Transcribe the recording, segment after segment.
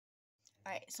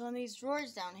Alright, so in these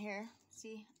drawers down here,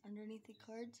 see, underneath the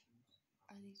cards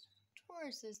are these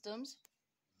drawer systems.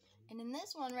 And in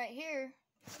this one right here,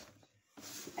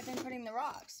 I've been putting the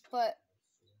rocks, but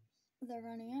they're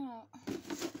running out.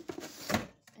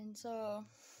 And so,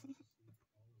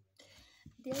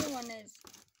 the other one is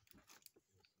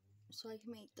so I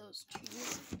can make those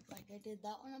trees, like I did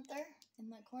that one up there in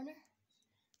that corner.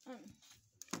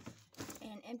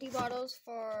 And empty bottles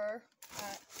for,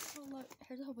 oh look,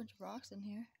 here's a whole bunch of rocks in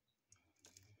here.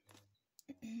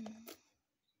 You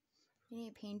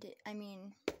need to paint it,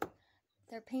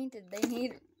 they're painted, they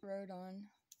need Rodon,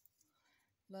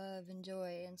 love, and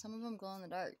joy, and some of them glow in the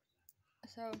dark.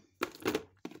 So,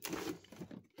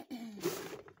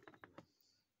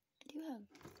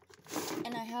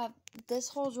 I have this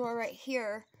whole drawer right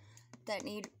here that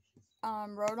need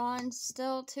Rodon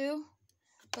still too,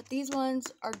 but these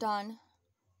ones are done.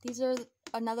 These are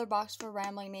another box for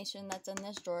Rambling Nation that's in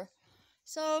this drawer.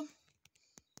 So,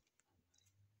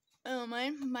 I don't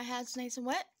mind, my hat's nice and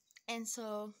wet, and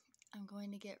so I'm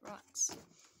going to get rocks.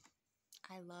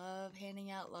 I love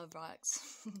handing out love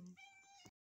rocks.